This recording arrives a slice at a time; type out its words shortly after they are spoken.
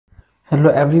Hello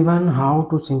everyone, how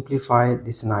to simplify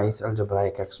this nice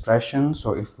algebraic expression.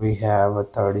 So if we have a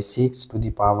 36 to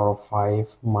the power of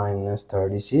 5 minus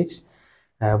 36,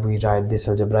 we write this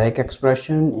algebraic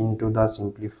expression into the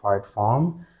simplified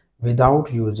form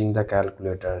without using the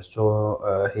calculator.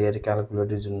 So here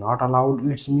calculator is not allowed.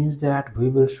 It means that we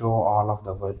will show all of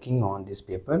the working on this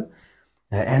paper.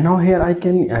 And now here I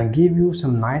can give you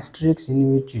some nice tricks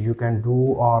in which you can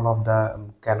do all of the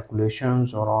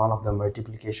calculations or all of the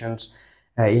multiplications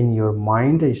in your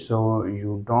mind, so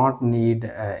you don't need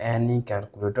any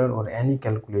calculator or any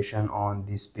calculation on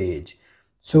this page.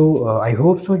 So I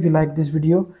hope so you like this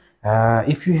video.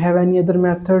 If you have any other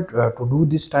method to do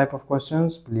this type of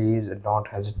questions, please don't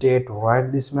hesitate to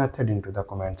write this method into the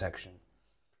comment section.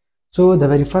 So the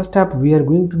very first step we are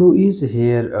going to do is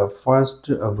here first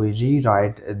we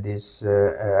rewrite this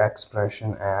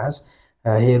expression as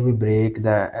here we break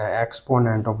the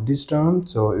exponent of this term.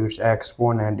 So its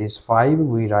exponent is 5.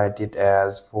 We write it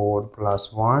as 4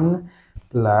 plus 1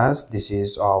 plus this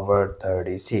is over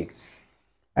 36.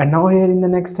 And now here in the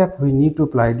next step we need to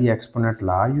apply the exponent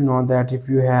law. You know that if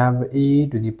you have a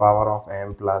to the power of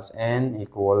m plus n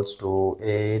equals to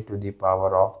a to the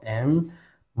power of m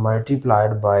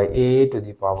multiplied by a to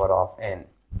the power of n.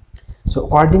 So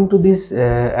according to this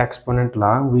exponent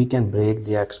law, we can break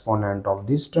the exponent of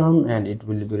this term and it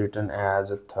will be written as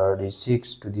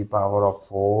 36 to the power of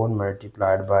 4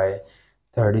 multiplied by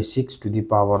 36 to the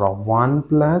power of 1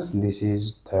 plus this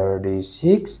is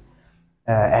 36.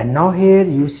 And now here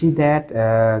you see that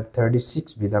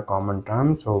 36 be the common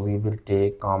term, so we will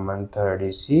take common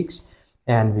 36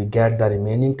 and we get the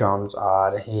remaining terms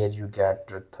are here you get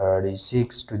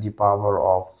 36 to the power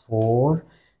of 4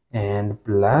 and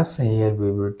plus here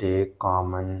we will take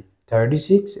common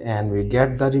 36 and we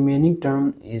get the remaining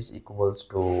term is equals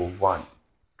to 1.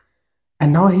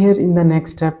 And now here in the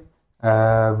next step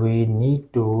we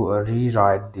need to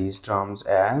rewrite these terms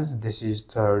as this is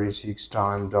 36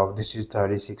 times of this is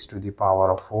 36 to the power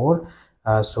of 4.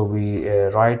 So we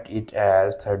write it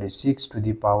as 36 to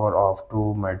the power of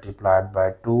 2 multiplied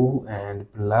by 2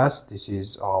 and plus this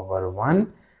is over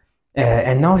 1.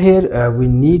 And now here we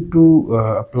need to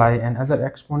apply another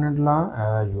exponent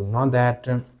law. You know that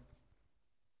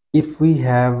if we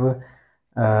have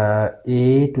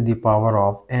a to the power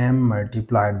of m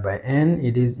multiplied by n,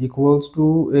 it is equals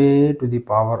to a to the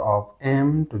power of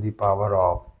m to the power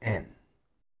of n.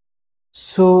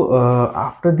 So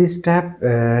after this step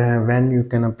when you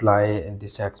can apply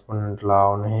this exponent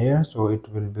law on here, so it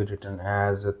will be written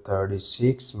as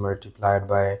 36 multiplied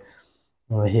by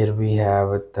here we have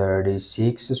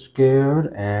 36 square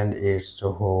and its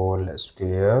whole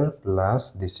square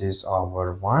plus this is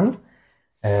over 1.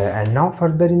 And now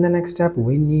further in the next step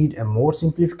we need a more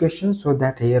simplification, so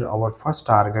that here our first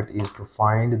target is to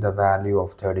find the value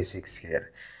of 36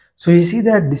 here. So you see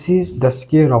that this is the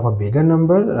square of a bigger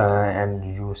number and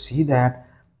you see that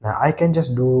I can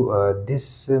just do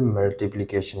this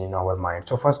multiplication in our mind.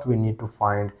 So first we need to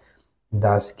find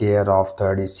the square of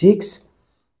 36.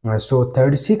 So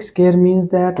 36 square means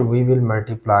that we will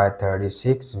multiply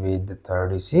 36 with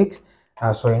 36.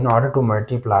 So in order to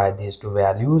multiply these two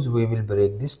values, we will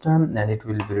break this term and it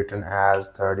will be written as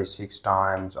 36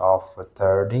 times of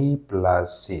 30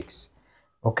 plus 6.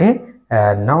 Okay,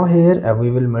 and now here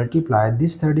we will multiply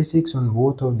this 36 on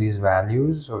both of these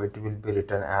values. So it will be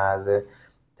written as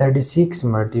 36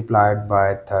 multiplied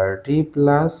by 30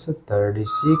 plus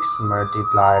 36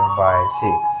 multiplied by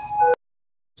 6.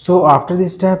 So after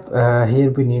this step here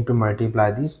we need to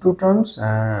multiply these two terms,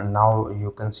 and now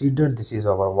you consider this is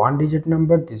our one digit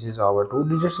number, this is our two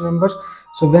digits number.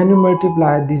 So when you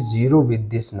multiply this 0 with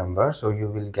this number, so you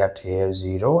will get here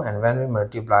 0, and when we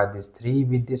multiply this 3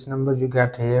 with this number, you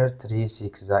get here 3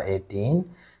 6 is 18.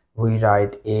 We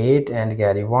write 8 and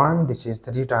carry 1. This is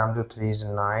 3 times of 3 is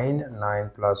 9.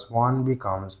 9 plus 1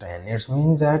 becomes 10. It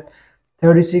means that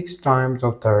 36 times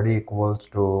of 30 equals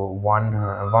to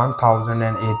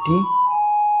 1080.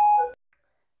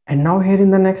 And now here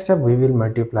in the next step we will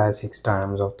multiply 6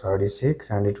 times of 36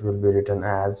 and it will be written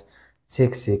as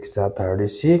 6 6 are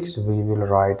 36. We will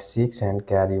write 6 and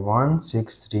carry 1.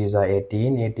 6 3 is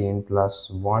 18. 18 plus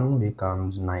 1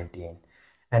 becomes 19.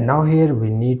 And now here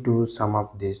we need to sum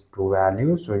up these two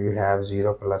values. So you have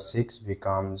 0 plus 6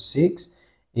 becomes 6.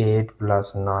 8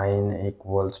 plus 9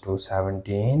 equals to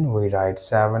 17. We write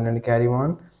 7 and carry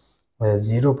 1.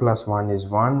 0 plus 1 is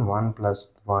 1. 1 plus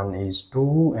 1 is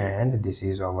 2. And this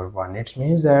is our 1. It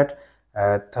means that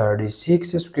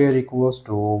 36 square equals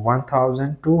to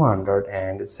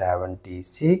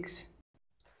 1276.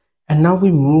 And now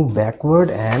we move backward,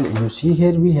 and you see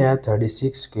here we have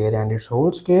 36 square and its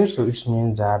whole square. So it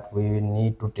means that we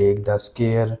need to take the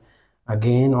square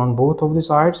again on both of the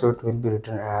sides. So it will be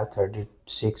written as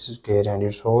 36 square and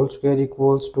its whole square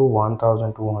equals to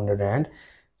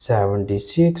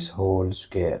 1276 whole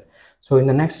square. So in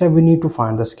the next step we need to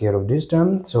find the square of this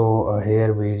term. So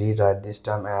here we rewrite this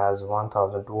term as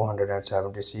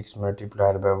 1276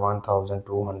 multiplied by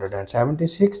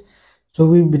 1276. So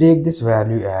we break this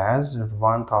value as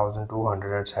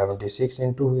 1276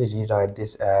 into, we rewrite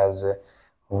this as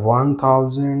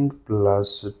 1000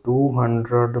 plus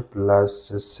 200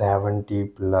 plus 70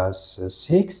 plus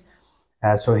 6.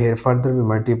 So here further we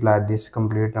multiply this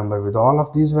complete number with all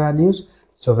of these values.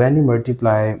 So when you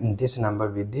multiply this number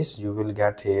with this, you will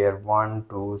get here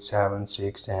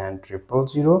 1276 and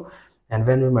 000. And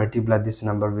when we multiply this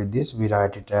number with this, we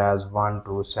write it as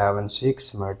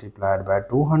 1276 multiplied by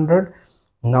 200.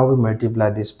 Now we multiply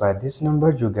this by this number,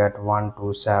 you get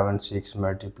 1276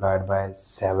 multiplied by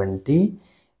 70,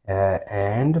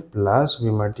 and plus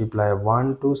we multiply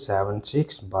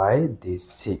 1276 by this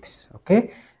 6.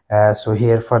 Okay, so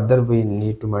here further we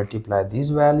need to multiply these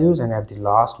values, and at the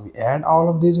last we add all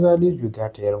of these values. You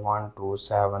get here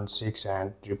 1276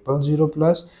 and 000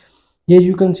 plus. Here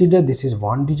you consider this is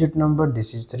one digit number,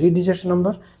 this is three digits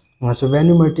number. So when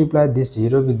you multiply this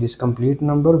 0 with this complete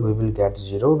number, we will get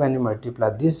 0. When you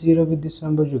multiply this 0 with this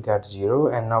number, you get 0.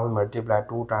 And now we multiply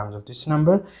 2 times of this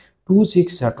number. 2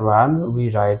 6 are 12,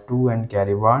 we write 2 and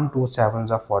carry 1. 2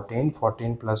 7s are 14,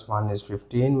 14 plus 1 is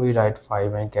 15, we write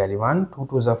 5 and carry 1. 2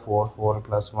 2s are 4, 4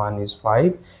 plus 1 is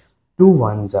 5, 2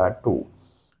 1s are 2.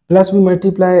 Plus we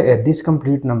multiply this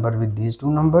complete number with these two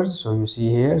numbers. So you see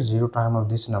here 0 time of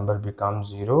this number becomes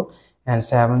 0, and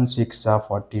 7 6 are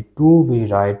 42, we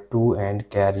write 2 and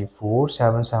carry 4.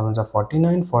 7 7s are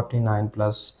 49, 49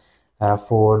 plus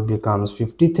 4 becomes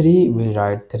 53, we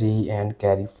write 3 and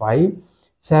carry 5.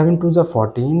 7 2s are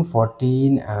 14,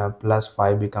 14 plus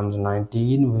 5 becomes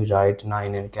 19, we write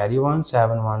 9 and carry 1.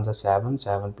 7 1s are 7,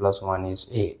 7 plus 1 is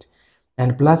 8.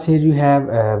 And plus here you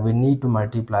have we need to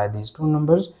multiply these two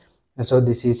numbers. So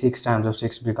this is 6 times of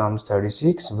 6 becomes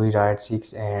 36, we write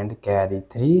 6 and carry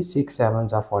 3. 6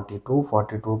 7s are 42,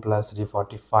 42 plus 3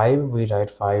 45, we write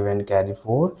 5 and carry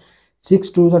 4.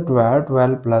 6 2s are 12,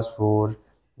 12 plus 4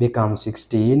 becomes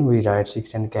 16, we write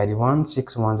 6 and carry 1.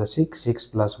 6 1s are 6, 6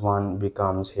 plus 1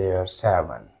 becomes here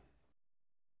 7.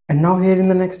 And now here in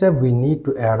the next step we need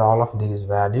to add all of these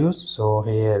values. So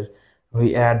here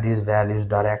we add these values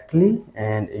directly,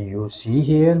 and you see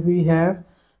here we have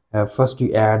first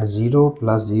you add 0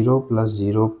 plus 0 plus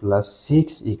 0 plus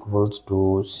 6 equals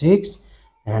to 6,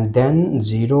 and then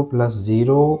 0 plus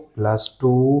 0 plus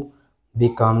 2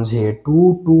 becomes here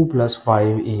 2. 2 plus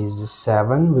 5 is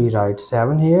 7, we write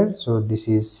 7 here. So this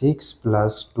is 6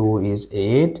 plus 2 is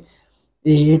 8.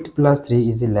 8 plus 3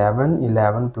 is 11.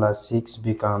 11 plus 6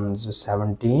 becomes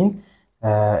 17,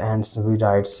 and so we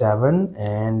write 7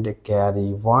 and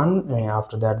carry 1. And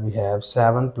after that we have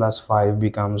 7 plus 5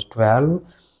 becomes 12.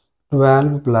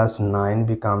 12 plus 9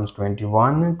 becomes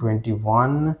 21.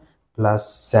 21 plus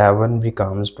 7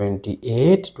 becomes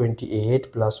 28.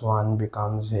 28 plus 1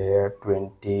 becomes here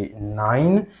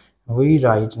 29. We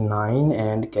write 9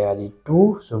 and carry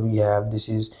 2. So we have, this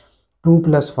is 2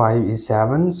 plus 5 is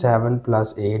 7. 7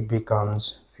 plus 8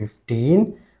 becomes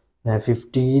 15.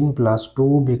 15 plus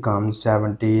 2 becomes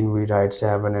 17. We write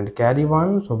 7 and carry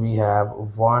 1. So we have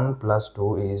 1 plus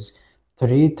 2 is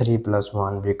 3. 3 plus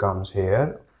 1 becomes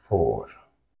here 4.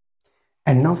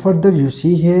 And now further you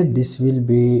see here, this will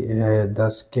be the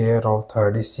square of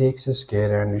 36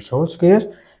 square and its whole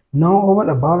square. Now our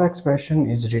above expression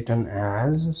is written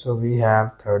as, so we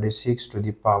have 36 to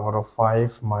the power of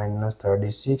 5 minus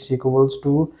 36 equals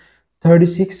to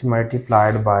 36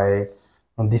 multiplied by,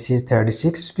 this is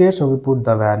 36 square, so we put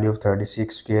the value of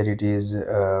 36 square, it is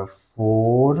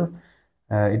 4.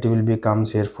 It will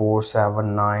becomes here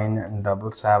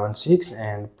 4797776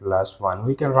 and plus 1.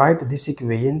 We can write this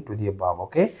equation to the above.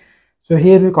 Okay, so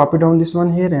here we copy down this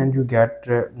one here, and you get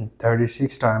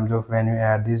 36 times of, when you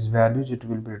add these values, it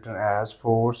will be written as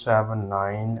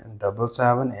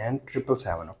 47977 and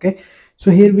 777. Okay,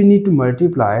 so here we need to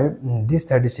multiply this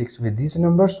 36 with this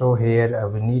number. So here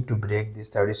we need to break this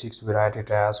 36. We write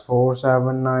it as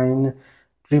 479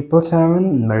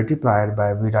 777 multiplied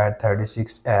by, we write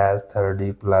 36 as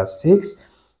 30 plus 6.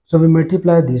 So we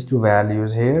multiply these two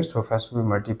values here. So first we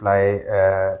multiply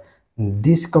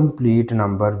this complete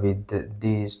number with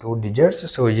these two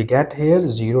digits. So you get here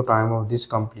 0 time of this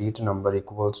complete number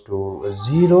equals to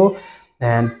 0,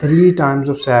 and 3 times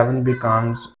of 7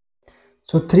 becomes,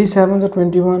 So 3 sevens are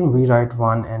 21, we write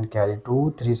 1 and carry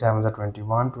 2. 3 sevens are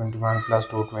 21, 21 plus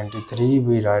 2, 23,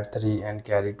 we write 3 and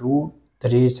carry 2.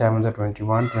 3 sevens are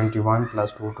 21, 21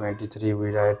 plus 2, 23,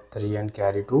 we write 3 and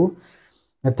carry 2.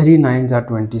 3 nines are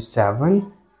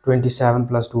 27, 27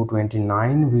 plus 2,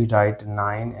 29, we write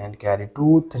 9 and carry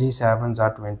 2. 3 sevens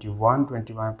are 21,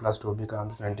 21 plus 2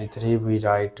 becomes 23, we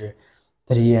write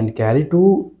 3 and carry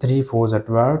 2. 3 fours are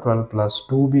 12, 12 plus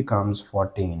 2 becomes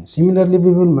 14. Similarly,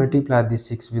 we will multiply this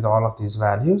 6 with all of these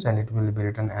values and it will be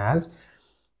written as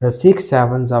 6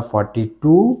 sevens are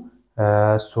 42.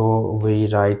 So we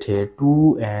write here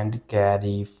 2 and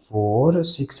carry 4.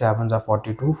 6 sevens are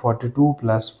 42. 42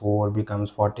 plus 4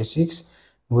 becomes 46.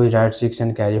 We write 6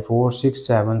 and carry 4. 6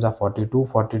 sevens are 42.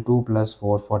 42 plus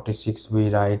 4, 46. We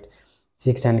write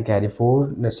 6 and carry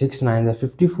 4. The 6 nines are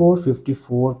 54.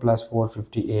 54 plus 4,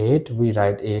 58. We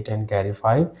write 8 and carry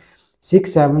 5.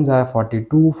 6 sevens are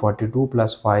 42. 42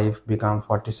 plus 5 become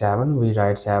 47. We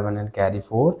write 7 and carry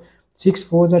 4. 6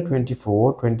 fours are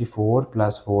 24. 24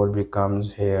 plus 4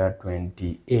 becomes here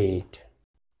 28.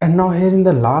 And now here in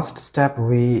the last step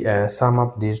we sum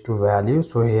up these two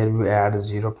values. So here we add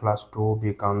 0 plus 2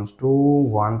 becomes 2.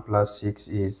 1 plus 6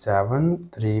 is 7.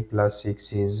 3 plus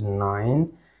 6 is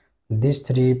 9. This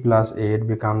 3 plus 8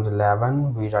 becomes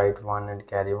 11. We write 1 and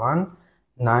carry 1.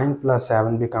 9 plus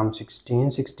 7 becomes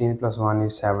 16. 16 plus 1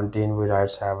 is 17. We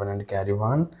write 7 and carry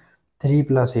 1. 3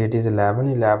 plus 8 is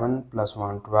 11. 11 plus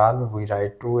 1, 12. We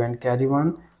write 2 and carry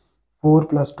 1. 4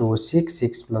 plus 2 is 6.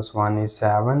 6 plus 1 is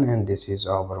 7. And this is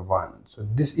our 1. So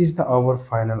this is our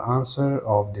final answer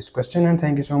of this question. And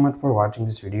thank you so much for watching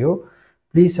this video.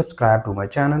 Please subscribe to my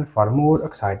channel for more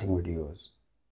exciting videos.